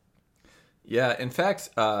crystallized. Yeah, in fact,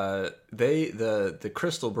 the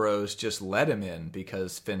Crystal Bros just let him in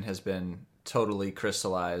because Finn has been totally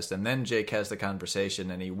crystallized, and then Jake has the conversation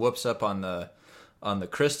and he whoops up on the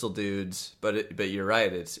Crystal dudes. But you're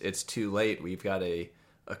right, it's too late. We've got a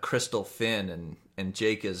Crystal Finn, and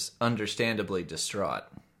Jake is understandably distraught.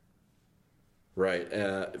 Right.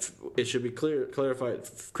 It should be clarified.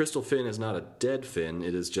 Crystal Finn is not a dead Finn.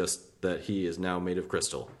 It is just that he is now made of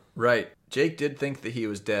crystal. Right. Jake did think that he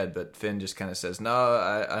was dead, but Finn just kind of says,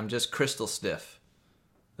 "No, I'm just crystal stiff."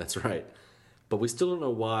 That's right. But we still don't know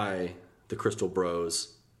why the Crystal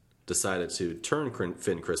Bros decided to turn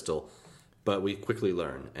Finn crystal, but we quickly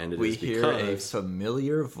learn. And we hear a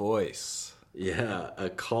familiar voice. Yeah, a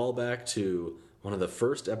callback to one of the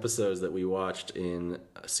first episodes that we watched in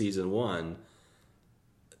season 1.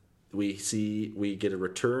 We get a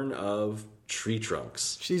return of Tree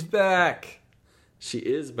Trunks. She's back. She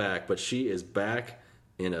is back, but she is back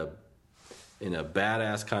in a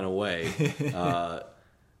badass kind of way.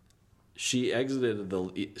 She exited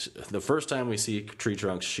the first time we see Tree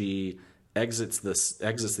Trunks. She exits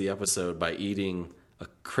the episode by eating a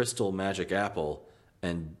crystal magic apple,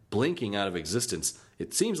 and blinking out of existence.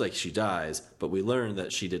 It seems like she dies, but we learn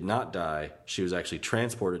that she did not die. She was actually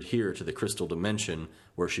transported here to the crystal dimension,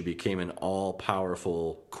 where she became an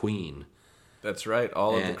all-powerful queen. That's right.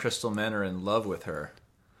 All of the crystal men are in love with her.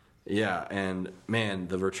 Yeah, and man,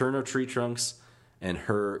 the return of Tree Trunks and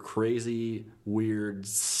her crazy, weird,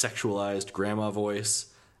 sexualized grandma voice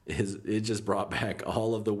it just brought back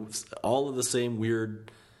all of the same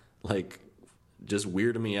weird, like, just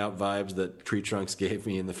weirded me out vibes that Tree Trunks gave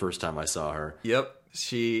me in the first time I saw her. Yep.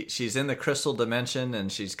 She's in the crystal dimension,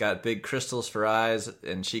 and she's got big crystals for eyes,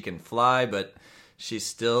 and she can fly, but she's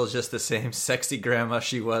still just the same sexy grandma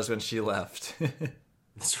she was when she left.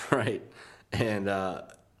 That's right.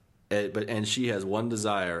 And she has one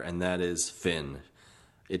desire, and that is Finn.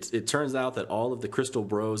 It turns out that all of the crystal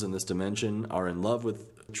bros in this dimension are in love with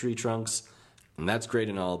Tree Trunks, and that's great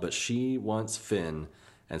and all, but she wants Finn,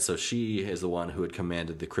 and so she is the one who had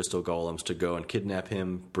commanded the crystal golems to go and kidnap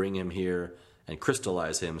him, bring him here, and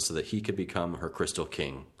crystallize him so that he could become her crystal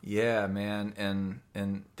king. Yeah, man,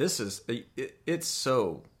 and this is it's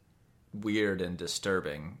so weird and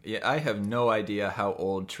disturbing. Yeah, I have no idea how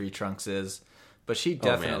old Tree Trunks is, but she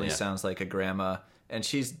definitely sounds like a grandma, and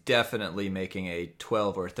she's definitely making a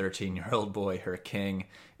 12 or 13-year-old boy her king,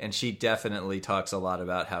 and she definitely talks a lot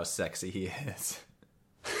about how sexy he is.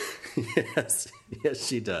 Yes,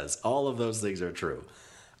 she does. All of those things are true.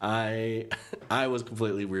 I was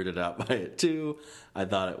completely weirded out by it too. I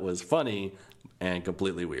thought it was funny and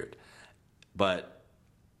completely weird. But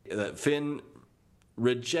Finn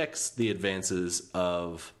rejects the advances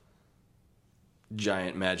of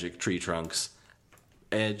giant magic Tree Trunks,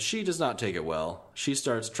 and she does not take it well. She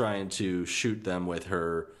starts trying to shoot them with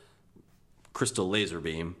her crystal laser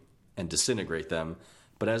beam and disintegrate them.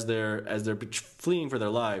 But as they're fleeing for their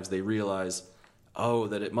lives, they realize,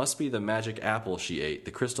 that it must be the magic apple she ate.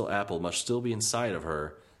 The crystal apple must still be inside of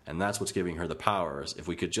her, and that's what's giving her the powers. If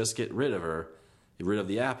we could just get rid of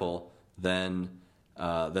the apple, then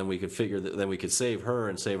we could save her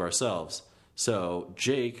and save ourselves. So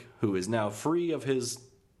Jake, who is now free of his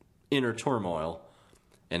inner turmoil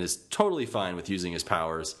and is totally fine with using his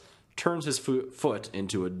powers, turns his foot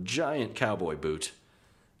into a giant cowboy boot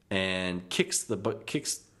and kicks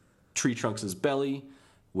Tree Trunks' belly,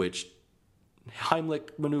 which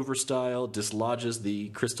Heimlich maneuver style dislodges the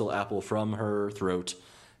crystal apple from her throat,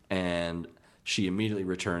 and she immediately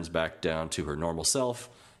returns back down to her normal self.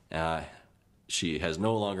 She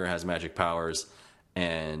no longer has magic powers,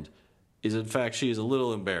 and she is a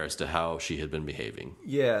little embarrassed at how she had been behaving.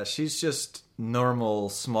 Yeah, she's just normal,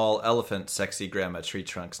 small elephant sexy grandma Tree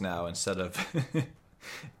Trunks now, instead of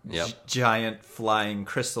giant, flying,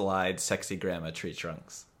 crystallized sexy grandma Tree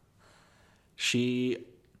Trunks. She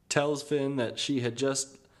tells Finn that she had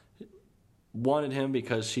just wanted him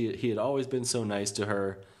because he had always been so nice to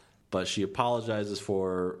her, but she apologizes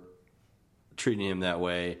for treating him that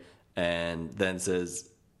way, and then says,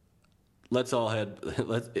 let's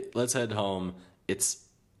head home. It's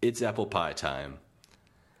apple pie time.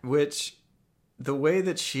 Which, the way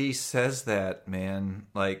that she says that, man,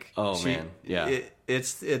 like, it's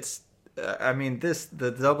I mean,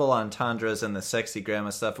 the double entendres and the sexy grandma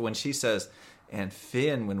stuff, when she says, and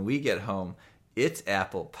Finn, when we get home, it's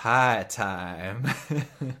apple pie time.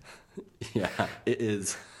 Yeah, it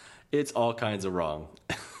is. It's all kinds of wrong.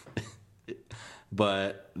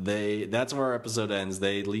 But that's where our episode ends.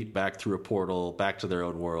 They leap back through a portal back to their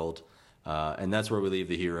own world. And that's where we leave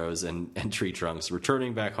the heroes and Tree Trunks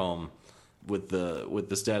returning back home with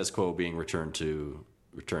the status quo being returned to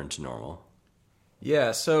normal.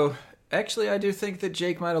 Yeah, so actually I do think that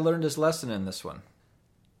Jake might have learned his lesson in this one.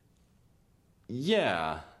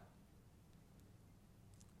 Yeah.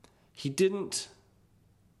 He did,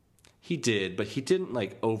 but he didn't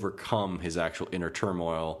like overcome his actual inner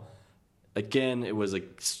turmoil. Again, it was a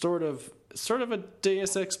sort of a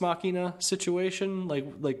Deus Ex Machina situation,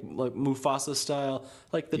 like Mufasa style.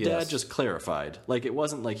 Like the dad just clarified. Like it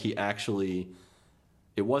wasn't like it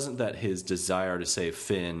wasn't that his desire to save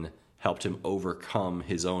Finn helped him overcome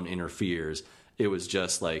his own inner fears. It was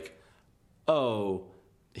just like,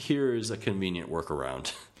 here's a convenient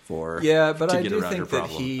workaround but I do think that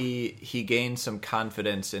he gained some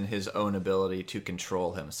confidence in his own ability to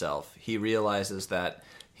control himself. He realizes that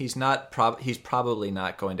he's probably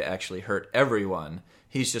not going to actually hurt everyone.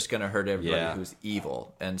 He's just going to hurt everybody who's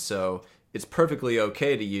evil. And so it's perfectly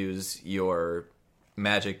okay to use your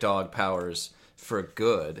magic dog powers for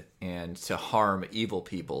good and to harm evil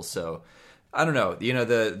people. So I don't know,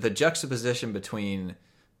 the juxtaposition between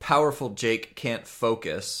powerful Jake can't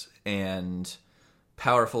focus and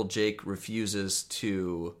powerful Jake refuses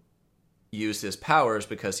to use his powers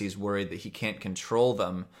because he's worried that he can't control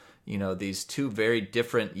them. You know, these two very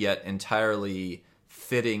different yet entirely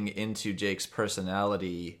fitting into Jake's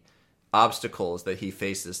personality obstacles that he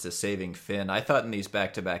faces to saving Finn. I thought in these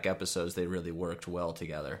back-to-back episodes they really worked well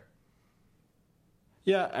together.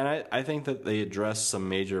 Yeah, and I think that they address some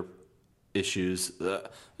major issues,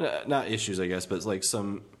 not issues, I guess, but it's like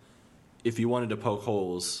some, if you wanted to poke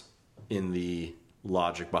holes in the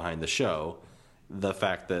logic behind the show, the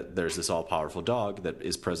fact that there's this all-powerful dog that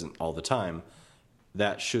is present all the time,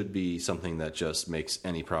 that should be something that just makes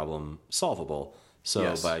any problem solvable. So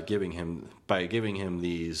Yes. by giving him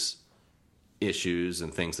these issues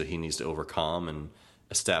and things that he needs to overcome, and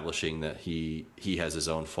establishing that he has his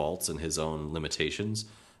own faults and his own limitations,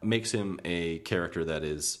 makes him a character that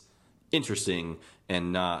is interesting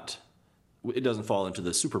and it doesn't fall into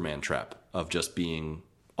the Superman trap of just being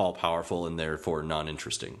all-powerful and therefore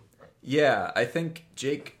non-interesting. Yeah, I think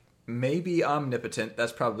Jake may be omnipotent.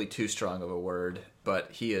 That's probably too strong of a word,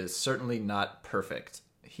 but he is certainly not perfect.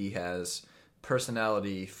 He has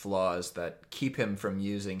personality flaws that keep him from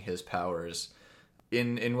using his powers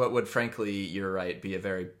in what would, frankly, you're right, be a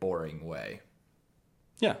very boring way.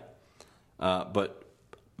 Yeah. But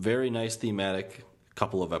very nice thematic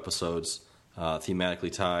couple of episodes,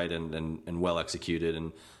 thematically tied and well executed.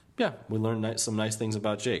 And yeah, we learned some nice things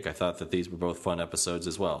about Jake. I thought that these were both fun episodes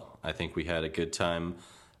as well. I think we had a good time.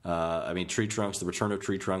 I mean, Tree Trunks, the return of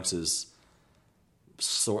Tree Trunks is,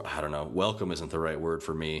 I don't know, welcome isn't the right word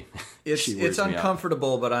for me. It's She wears me out.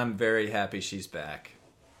 uncomfortable, but I'm very happy she's back.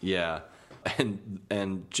 Yeah.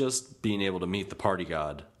 And just being able to meet the party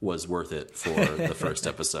god was worth it for the first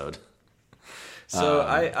episode. So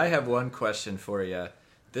I have one question for you.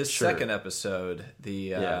 This Sure. second episode,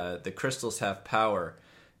 the crystals have power.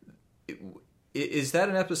 Is that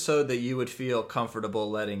an episode that you would feel comfortable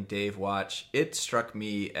letting Dave watch? It struck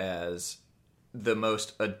me as the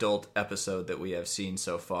most adult episode that we have seen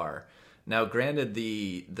so far. Now, granted,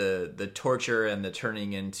 the torture and the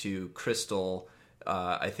turning into crystal,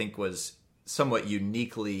 I think, was somewhat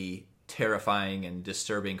uniquely terrifying and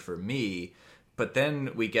disturbing for me. But then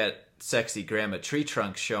we get sexy Grandma Tree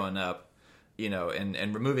Trunks showing up, you know,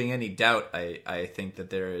 and removing any doubt, I think that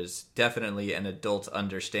there is definitely an adult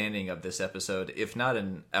understanding of this episode, if not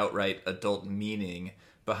an outright adult meaning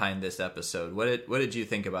behind this episode. What did you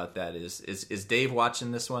think about that? Is Dave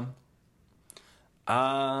watching this one?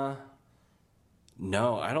 No,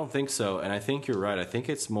 I don't think so. And I think you're right. I think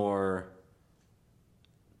it's more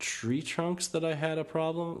Tree Trunks that I had a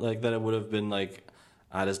problem. Like, that it would have been like,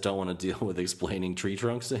 I just don't want to deal with explaining Tree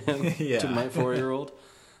Trunks to him, Yeah. to my 4-year-old.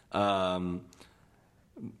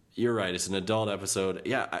 You're right. It's an adult episode.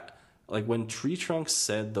 Yeah, like when Tree Trunks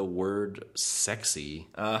said the word sexy,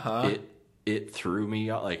 it threw me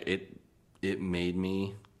out. Like, it made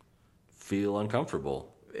me feel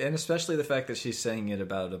uncomfortable. And especially the fact that she's saying it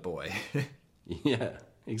about a boy. Yeah,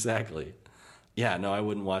 exactly. Yeah, no, I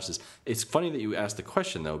wouldn't watch this. It's funny that you asked the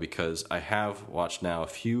question, though, because I have watched now a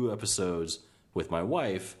few episodes with my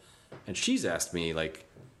wife, and she's asked me, like,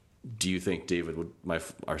 do you think David would,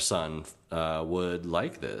 our son, would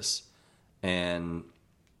like this? And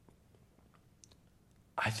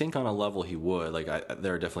I think on a level he would. Like,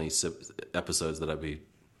 there are definitely episodes that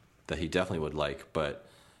he definitely would like, but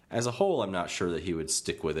as a whole, I'm not sure that he would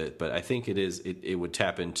stick with it. But I think it would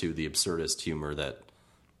tap into the absurdist humor that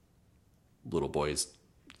little boys,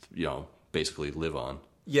 you know, basically live on.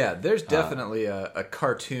 Yeah, there's definitely a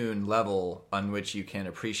cartoon level on which you can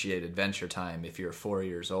appreciate Adventure Time if you're 4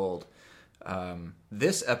 years old.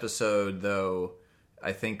 This episode, though,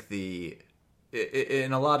 I think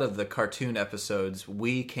in a lot of the cartoon episodes,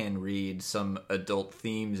 we can read some adult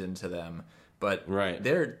themes into them, but Right.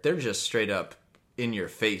 they're just straight up in your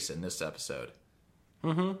face in this episode.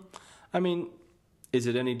 I mean, is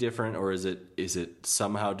it any different, or is it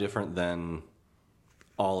somehow different than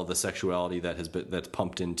all of the sexuality that's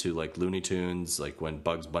pumped into, like, Looney Tunes, like when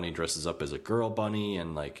Bugs Bunny dresses up as a girl bunny,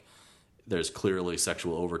 and like there's clearly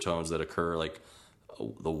sexual overtones that occur, like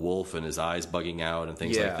the wolf and his eyes bugging out and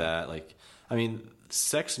things Yeah. like that. Like, I mean,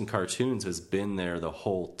 sex in cartoons has been there the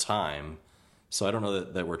whole time, so I don't know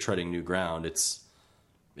that we're treading new ground. It's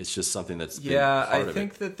just something that's been Yeah, part I of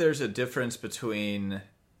think it. that there's a difference between,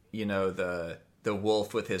 you know, the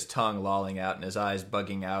wolf with his tongue lolling out and his eyes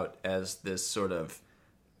bugging out as this sort of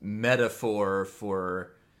metaphor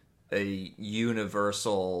for a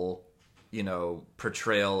universal, you know,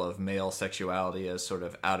 portrayal of male sexuality as sort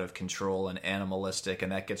of out of control and animalistic,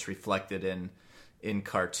 and that gets reflected in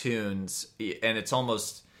cartoons. And it's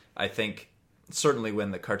almost, I think, certainly when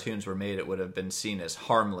the cartoons were made, it would have been seen as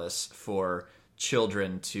harmless for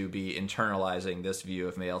children to be internalizing this view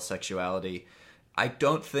of male sexuality. I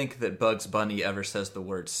don't think that Bugs Bunny ever says the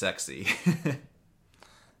word sexy.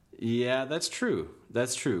 Yeah, that's true.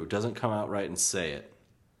 That's true. Doesn't come out right and say it.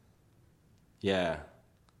 Yeah.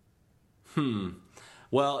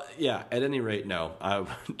 Well, yeah, at any rate, no.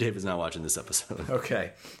 Dave is not watching this episode.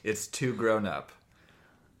 Okay. It's too grown up.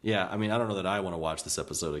 Yeah, I mean, I don't know that I want to watch this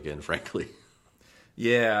episode again, frankly.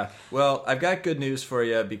 Yeah. Well, I've got good news for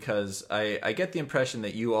you because I get the impression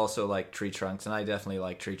that you also like Tree Trunks, and I definitely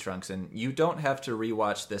like Tree Trunks, and you don't have to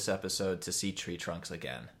rewatch this episode to see Tree Trunks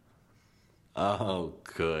again. Oh,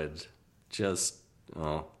 good.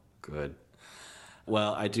 Good.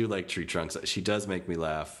 Well, I do like Tree Trunks. She does make me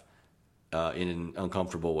laugh in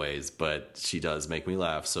uncomfortable ways, but she does make me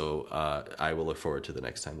laugh, so I will look forward to the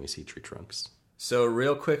next time we see Tree Trunks. So,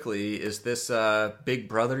 real quickly, is this Big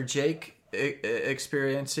Brother Jake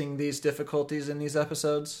experiencing these difficulties in these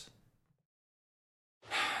episodes?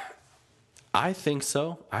 I think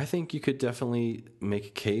so. I think you could definitely make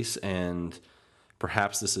a case, and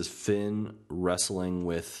perhaps this is Finn wrestling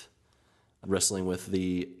with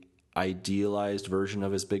the idealized version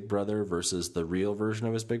of his big brother versus the real version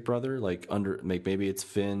of his big brother. Maybe it's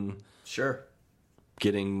Finn, sure,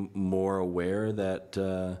 getting more aware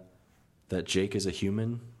that that Jake is a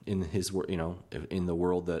human in his in the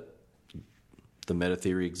world that the meta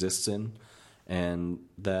theory exists in, and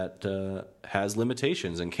that has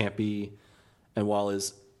limitations and can't be, and while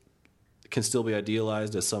can still be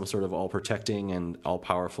idealized as some sort of all-protecting and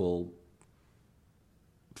all-powerful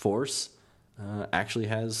force, actually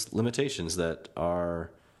has limitations that are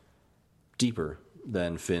deeper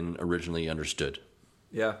than Finn originally understood.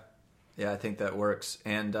 Yeah, I think that works.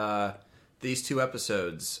 And these two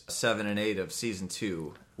episodes, 7 and 8 of season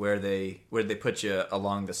 2, where they put you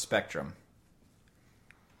along the spectrum.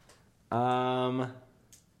 I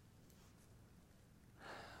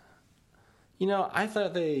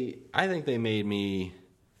think they made me.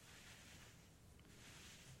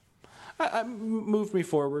 Moved me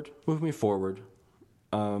forward.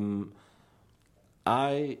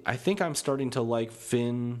 I think I'm starting to like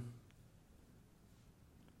Finn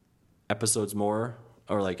episodes more,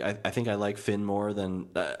 or I think I like Finn more than.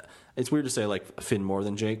 It's weird to say I like Finn more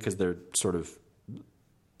than Jake because they're sort of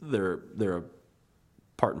they're a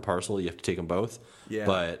part and parcel. You have to take them both. Yeah.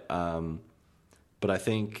 But I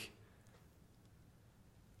think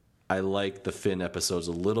I like the Finn episodes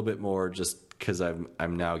a little bit more just because I'm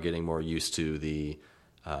now getting more used to the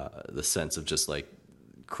sense of just like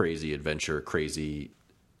crazy adventure, crazy.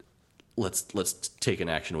 Let's take an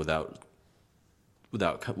action without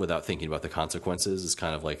thinking about the consequences is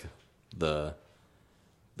kind of like the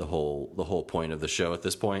whole point of the show at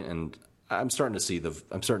this point, and I'm starting to see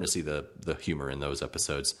the humor in those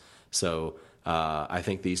episodes. So I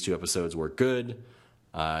think these two episodes were good.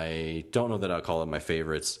 I don't know that I'll call them my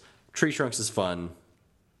favorites. Tree Trunks is fun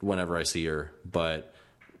whenever I see her, but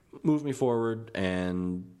move me forward,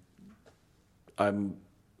 and I'm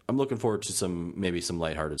looking forward to some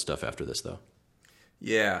lighthearted stuff after this, though.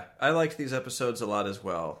 Yeah, I liked these episodes a lot as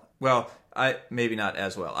well. Well, maybe not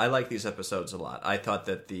as well. I like these episodes a lot. I thought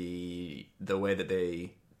that the way that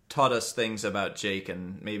they taught us things about Jake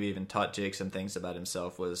and maybe even taught Jake some things about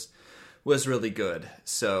himself was really good.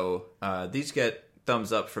 So these get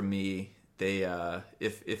thumbs up from me. They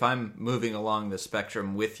if I'm moving along the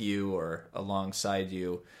spectrum with you or alongside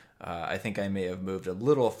you, I think I may have moved a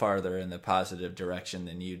little farther in the positive direction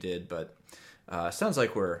than you did, but sounds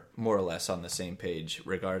like we're more or less on the same page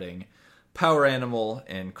regarding Power Animal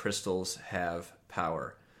and Crystals Have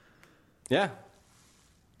Power. Yeah.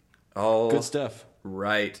 All good stuff.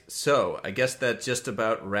 Right. So I guess that just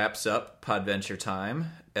about wraps up Podventure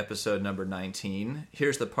Time, episode number 19.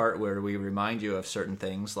 Here's the part where we remind you of certain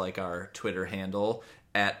things like our Twitter handle,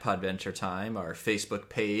 @PodventureTime, our Facebook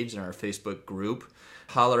page, and our Facebook group.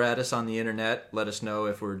 Holler at us on the internet. Let us know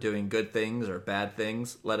if we're doing good things or bad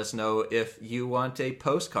things. Let us know if you want a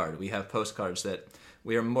postcard. We have postcards that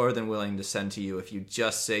we are more than willing to send to you if you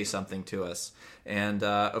just say something to us. And,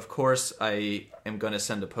 of course, I am going to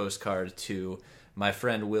send a postcard to my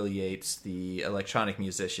friend Will Yates, the electronic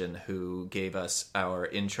musician who gave us our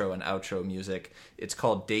intro and outro music. It's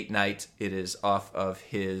called Date Night. It is off of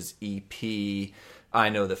his EP, I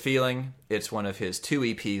Know the Feeling. It's one of his 2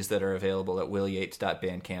 EPs that are available at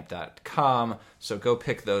willyates.bandcamp.com. So go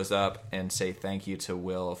pick those up and say thank you to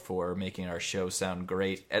Will for making our show sound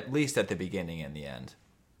great, at least at the beginning and the end.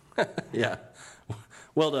 Yeah.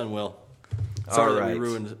 Well done, Will. Sorry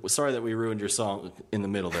that we ruined your song in the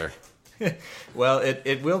middle there. Well,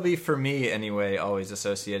 it will be for me anyway, always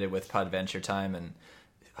associated with Podventure Time, and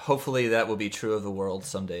hopefully that will be true of the world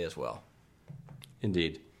someday as well.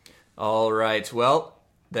 Indeed. All right. Well,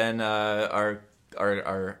 then our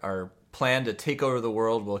plan to take over the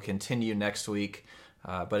world will continue next week.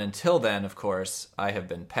 But until then, of course, I have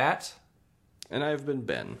been Pat. And I've been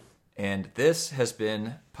Ben. And this has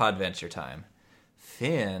been Podventure Time.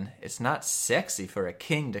 Finn, it's not sexy for a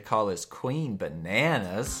king to call his queen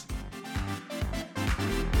bananas.